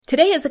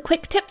Today is a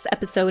quick tips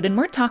episode, and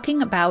we're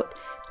talking about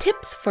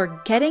tips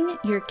for getting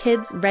your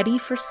kids ready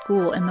for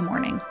school in the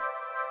morning.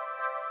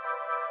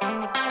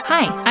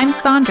 Hi, I'm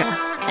Sandra.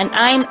 And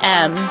I'm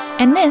Em.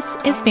 And this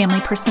is Family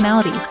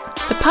Personalities,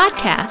 the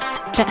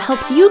podcast that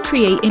helps you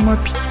create a more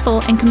peaceful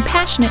and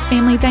compassionate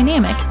family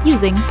dynamic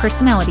using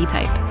personality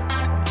type.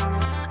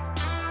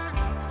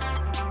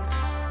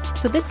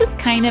 So this is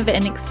kind of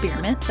an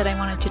experiment that I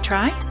wanted to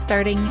try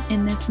starting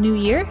in this new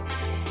year.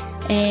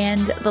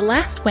 And the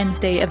last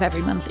Wednesday of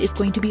every month is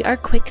going to be our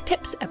quick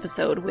tips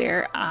episode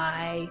where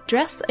I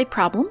address a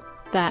problem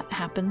that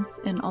happens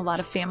in a lot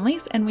of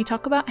families and we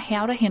talk about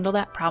how to handle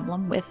that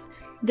problem with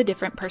the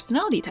different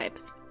personality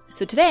types.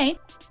 So today,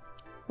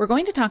 we're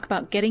going to talk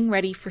about getting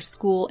ready for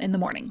school in the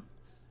morning.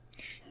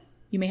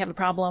 You may have a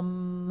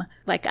problem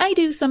like I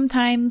do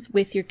sometimes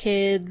with your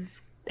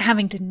kids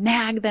having to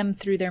nag them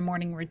through their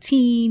morning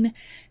routine.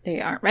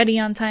 They aren't ready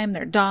on time.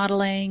 They're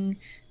dawdling.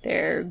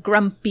 They're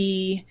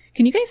grumpy.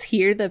 Can you guys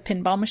hear the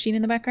pinball machine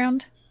in the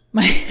background?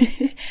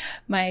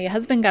 My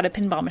husband got a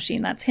pinball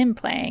machine. That's him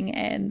playing,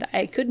 and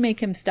I could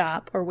make him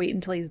stop or wait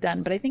until he's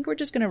done, but I think we're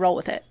just going to roll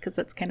with it because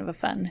that's kind of a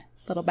fun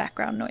little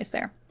background noise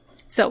there.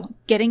 So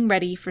getting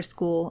ready for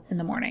school in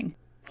the morning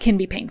can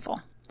be painful.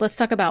 Let's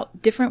talk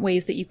about different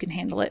ways that you can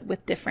handle it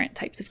with different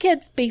types of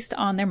kids based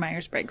on their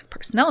Myers-Briggs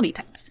personality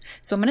types.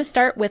 So I'm going to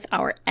start with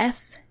our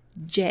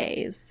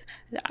SJs.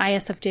 The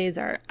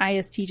ISFJs, our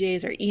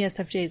ISTJs, our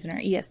ESFJs, and our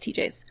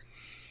ESTJs.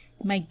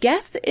 My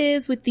guess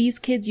is with these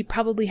kids, you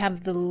probably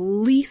have the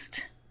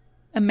least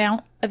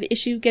amount of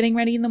issue getting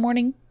ready in the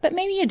morning, but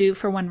maybe you do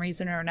for one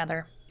reason or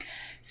another.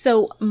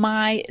 So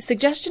my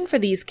suggestion for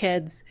these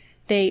kids,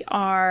 they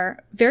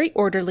are very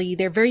orderly.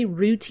 They're very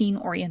routine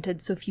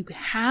oriented. So if you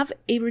have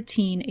a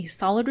routine, a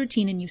solid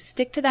routine, and you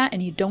stick to that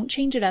and you don't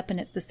change it up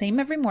and it's the same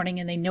every morning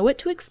and they know what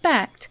to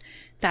expect,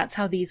 that's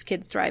how these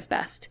kids thrive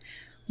best.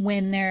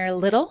 When they're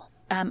little,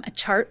 a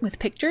chart with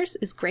pictures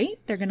is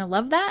great. They're going to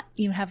love that.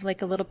 You have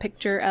like a little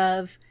picture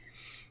of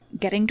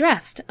getting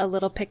dressed, a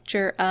little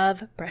picture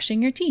of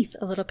brushing your teeth,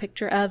 a little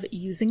picture of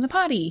using the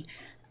potty,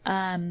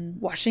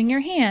 washing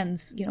your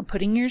hands,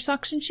 putting your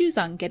socks and shoes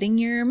on, getting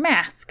your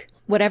mask,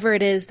 whatever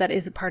it is that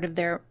is a part of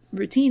their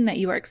routine that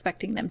you are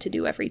expecting them to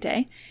do every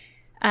day.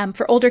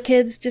 For older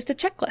kids, just a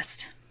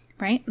checklist.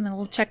 Right? And a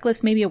little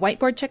checklist, maybe a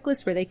whiteboard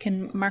checklist where they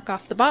can mark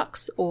off the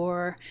box,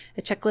 or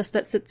a checklist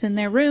that sits in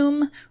their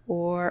room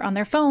or on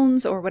their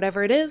phones or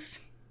whatever it is.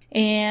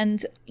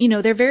 And,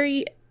 they're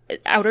very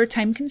outer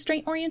time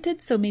constraint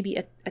oriented. So maybe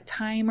a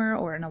timer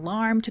or an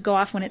alarm to go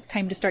off when it's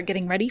time to start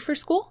getting ready for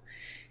school.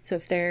 So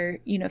if they're,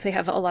 if they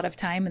have a lot of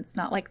time, it's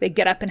not like they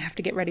get up and have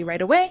to get ready right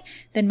away,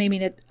 then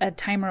maybe a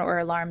timer or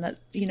alarm that,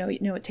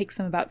 it takes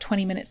them about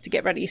 20 minutes to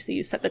get ready. So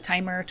you set the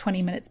timer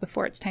 20 minutes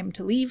before it's time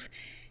to leave.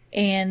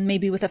 And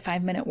maybe with a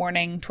 5-minute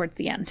warning towards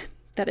the end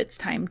that it's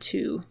time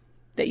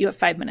that you have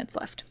 5 minutes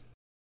left.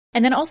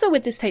 And then also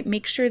with this type,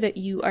 make sure that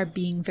you are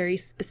being very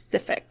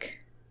specific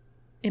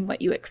in what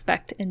you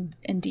expect and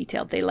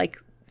detailed. They like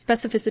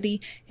specificity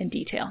and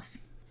details.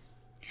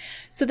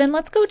 So then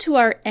let's go to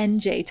our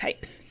NJ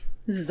types.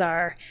 This is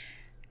our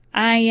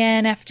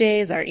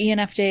INFJs, our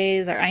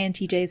ENFJs, our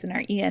INTJs, and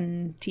our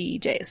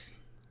ENTJs.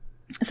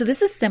 So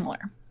this is similar.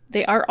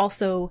 They are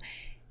also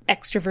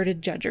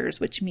extroverted judgers,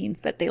 which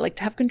means that they like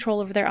to have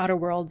control over their outer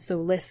world. So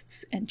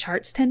lists and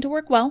charts tend to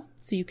work well.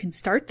 So you can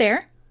start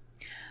there.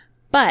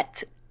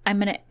 But I'm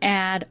going to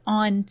add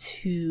on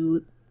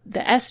to the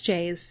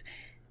SJs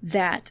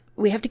that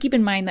we have to keep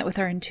in mind that with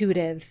our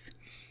intuitives,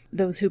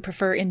 those who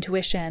prefer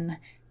intuition,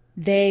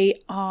 they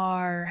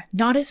are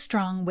not as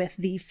strong with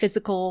the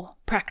physical,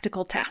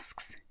 practical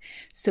tasks.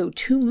 So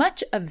too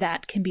much of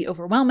that can be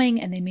overwhelming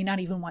and they may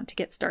not even want to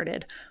get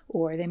started,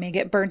 or they may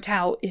get burnt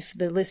out if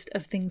the list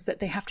of things that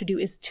they have to do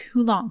is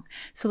too long.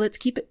 So let's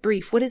keep it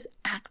brief. What is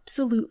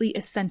absolutely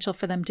essential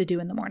for them to do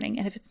in the morning?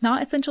 And if it's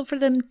not essential for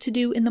them to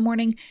do in the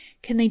morning,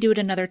 can they do it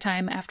another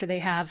time after they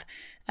have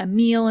a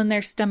meal in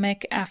their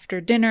stomach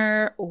after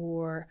dinner,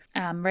 or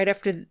right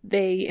after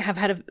they have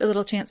had a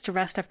little chance to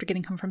rest after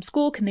getting home from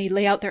school? Can they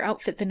lay out their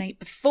outfit the night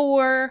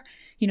before?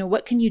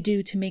 What can you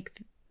do to make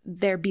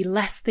there be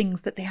less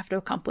things that they have to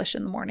accomplish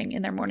in the morning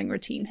in their morning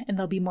routine, and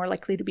they'll be more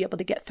likely to be able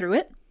to get through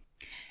it?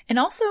 And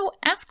also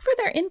ask for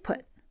their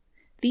input.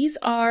 These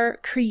are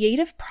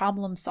creative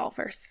problem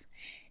solvers.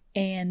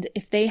 And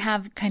if they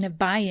have kind of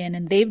buy-in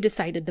and they've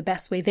decided the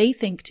best way they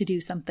think to do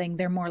something,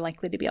 they're more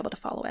likely to be able to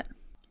follow it.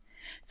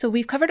 So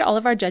we've covered all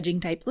of our judging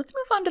types. Let's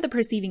move on to the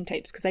perceiving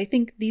types, because I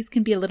think these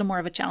can be a little more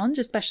of a challenge,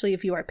 especially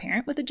if you are a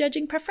parent with a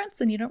judging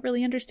preference and you don't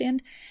really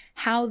understand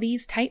how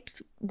these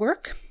types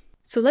work.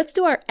 So let's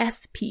do our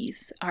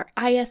SPs, our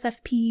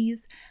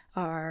ISFPs,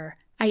 our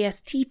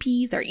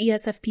ISTPs, our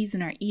ESFPs,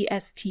 and our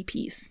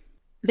ESTPs.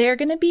 They're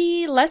going to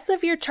be less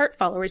of your chart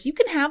followers. You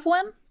can have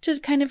one to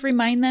kind of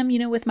remind them,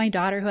 with my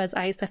daughter who has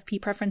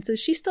ISFP preferences,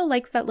 she still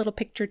likes that little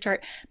picture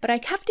chart, but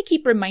I have to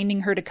keep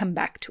reminding her to come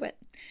back to it.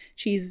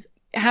 She has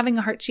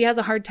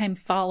a hard time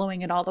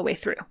following it all the way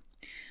through,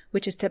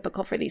 which is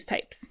typical for these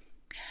types.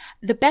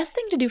 The best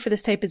thing to do for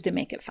this type is to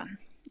make it fun.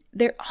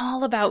 They're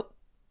all about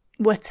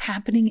what's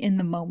happening in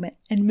the moment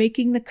and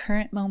making the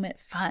current moment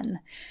fun.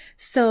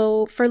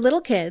 So for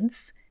little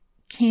kids,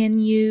 can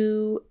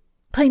you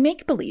play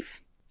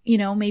make-believe?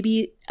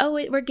 Maybe,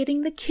 we're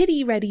getting the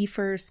kitty ready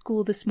for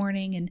school this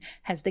morning, and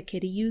has the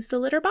kitty used the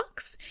litter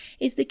box?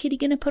 Is the kitty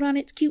going to put on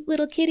its cute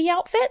little kitty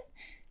outfit?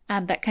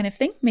 That kind of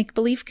thing.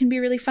 Make-believe can be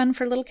really fun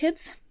for little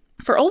kids.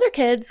 For older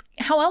kids,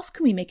 how else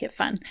can we make it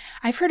fun?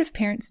 I've heard of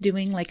parents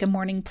doing like a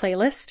morning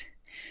playlist.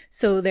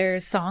 So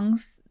there's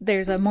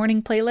a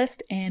morning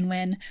playlist, and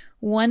when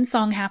one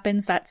song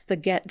happens, that's the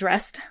get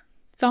dressed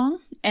song.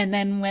 And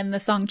then when the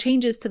song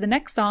changes to the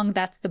next song,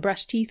 that's the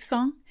brush teeth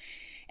song.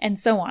 And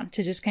so on,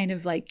 to just kind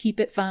of like keep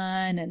it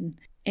fun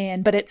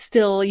but it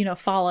still,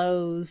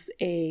 follows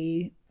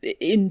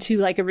into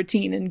like a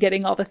routine and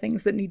getting all the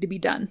things that need to be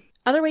done.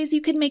 Other ways you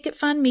can make it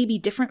fun, maybe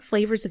different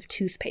flavors of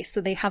toothpaste. So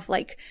they have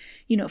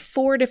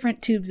 4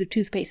 different tubes of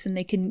toothpaste, and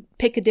they can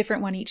pick a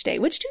different one each day.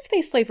 Which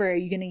toothpaste flavor are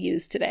you going to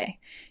use today?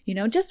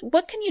 Just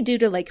what can you do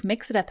to like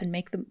mix it up and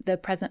make the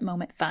present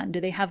moment fun?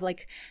 Do they have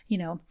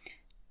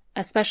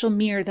a special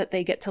mirror that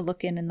they get to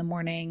look in the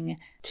morning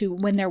to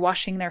when they're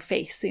washing their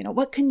face?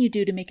 What can you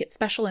do to make it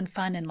special and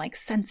fun and like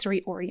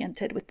sensory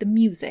oriented with the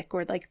music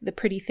or like the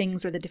pretty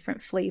things or the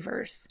different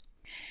flavors?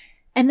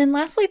 And then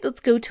lastly, let's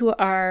go to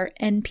our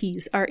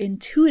NPs, our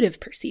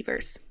intuitive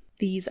perceivers.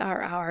 These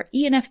are our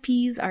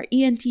ENFPs, our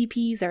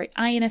ENTPs, our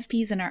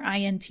INFPs, and our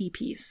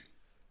INTPs.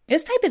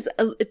 This type is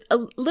it's a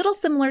little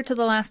similar to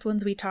the last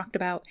ones we talked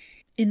about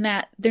in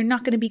that they're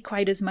not going to be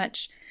quite as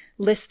much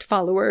list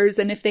followers.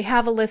 And if they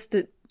have a list,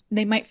 that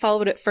they might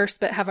follow it at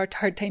first, but have a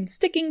hard time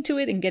sticking to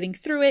it and getting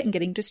through it and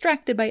getting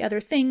distracted by other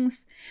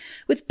things.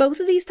 With both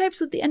of these types,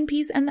 with the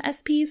NPs and the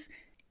SPs,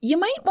 you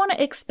might want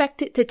to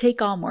expect it to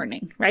take all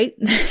morning, right?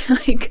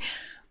 Like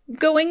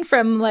going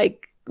from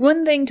like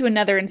one thing to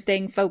another and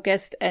staying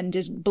focused and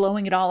just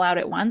blowing it all out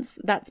at once.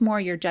 That's more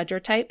your judger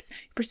types.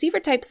 Perceiver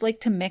types like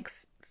to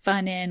mix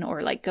fun in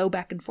or like go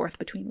back and forth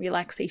between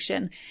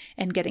relaxation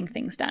and getting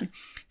things done.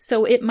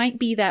 So it might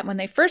be that when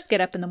they first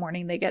get up in the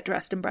morning, they get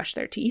dressed and brush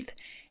their teeth,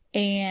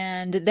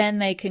 and then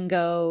they can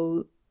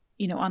go,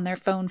 on their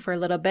phone for a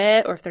little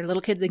bit, or if they're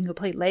little kids, they can go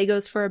play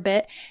Legos for a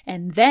bit.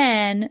 And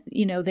then,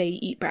 they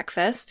eat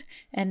breakfast,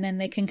 and then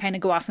they can kind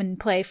of go off and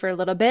play for a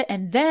little bit.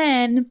 And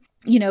then,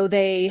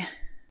 they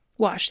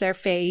wash their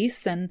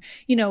face and,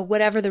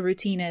 whatever the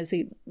routine is,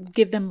 they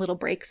give them little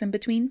breaks in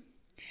between.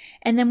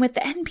 And then with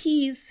the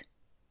NPs,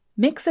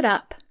 mix it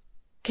up.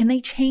 Can they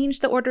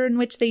change the order in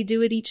which they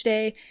do it each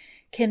day?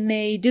 Can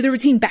they do the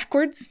routine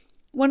backwards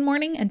one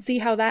morning and see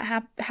how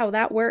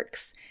that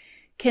works?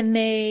 Can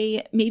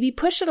they maybe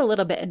push it a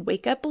little bit and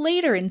wake up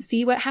later and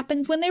see what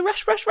happens when they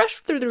rush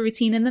through the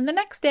routine? And then the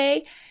next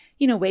day,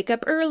 wake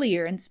up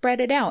earlier and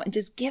spread it out and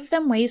just give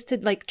them ways to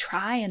like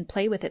try and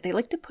play with it. They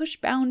like to push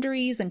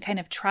boundaries and kind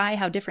of try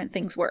how different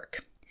things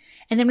work.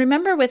 And then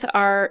remember with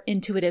our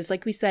intuitives,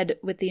 like we said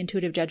with the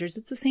intuitive judgers,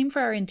 it's the same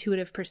for our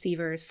intuitive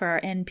perceivers, for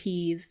our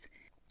NPs,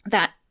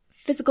 that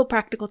physical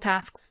practical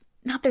tasks,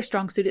 not their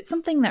strong suit. It's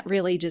something that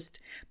really just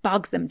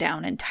bogs them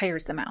down and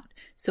tires them out.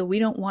 So we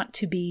don't want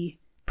to be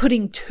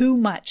putting too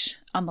much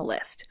on the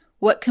list.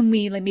 What can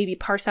we maybe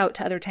parse out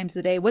to other times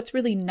of the day? What's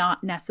really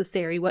not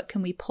necessary? What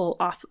can we pull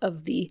off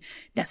of the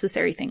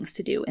necessary things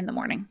to do in the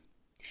morning?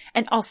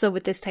 And also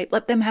with this type,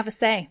 let them have a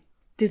say.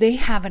 Do they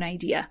have an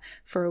idea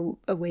for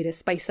a way to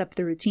spice up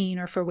the routine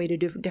or for a way to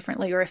do it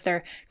differently? Or if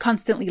they're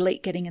constantly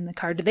late getting in the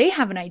car, do they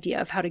have an idea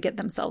of how to get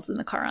themselves in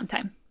the car on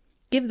time?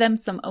 Give them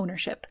some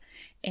ownership,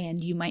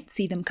 and you might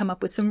see them come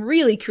up with some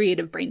really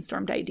creative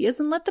brainstormed ideas,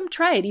 and let them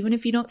try it, even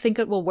if you don't think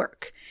it will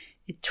work.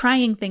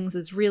 Trying things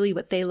is really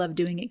what they love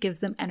doing. It gives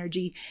them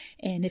energy.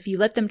 And if you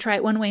let them try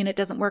it one way and it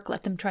doesn't work,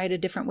 let them try it a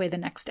different way the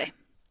next day.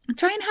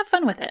 Try and have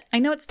fun with it. I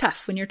know it's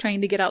tough when you're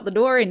trying to get out the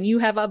door and you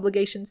have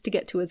obligations to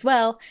get to as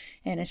well.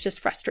 And it's just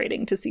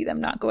frustrating to see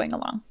them not going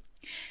along.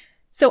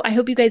 So I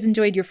hope you guys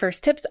enjoyed your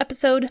first tips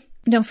episode.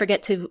 Don't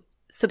forget to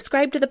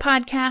subscribe to the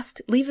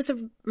podcast. Leave us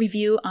a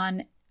review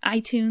on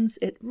iTunes.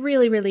 It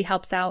really, really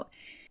helps out.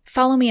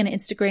 Follow me on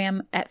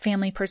Instagram at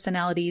Family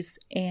Personalities,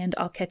 and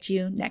I'll catch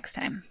you next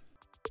time.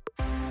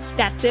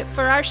 That's it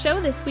for our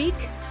show this week.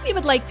 We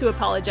would like to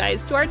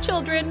apologize to our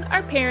children,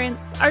 our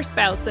parents, our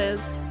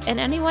spouses, and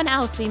anyone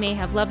else we may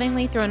have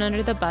lovingly thrown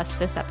under the bus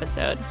this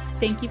episode.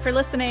 Thank you for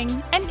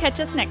listening, and catch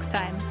us next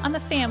time on the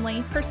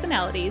Family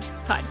Personalities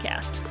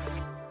Podcast.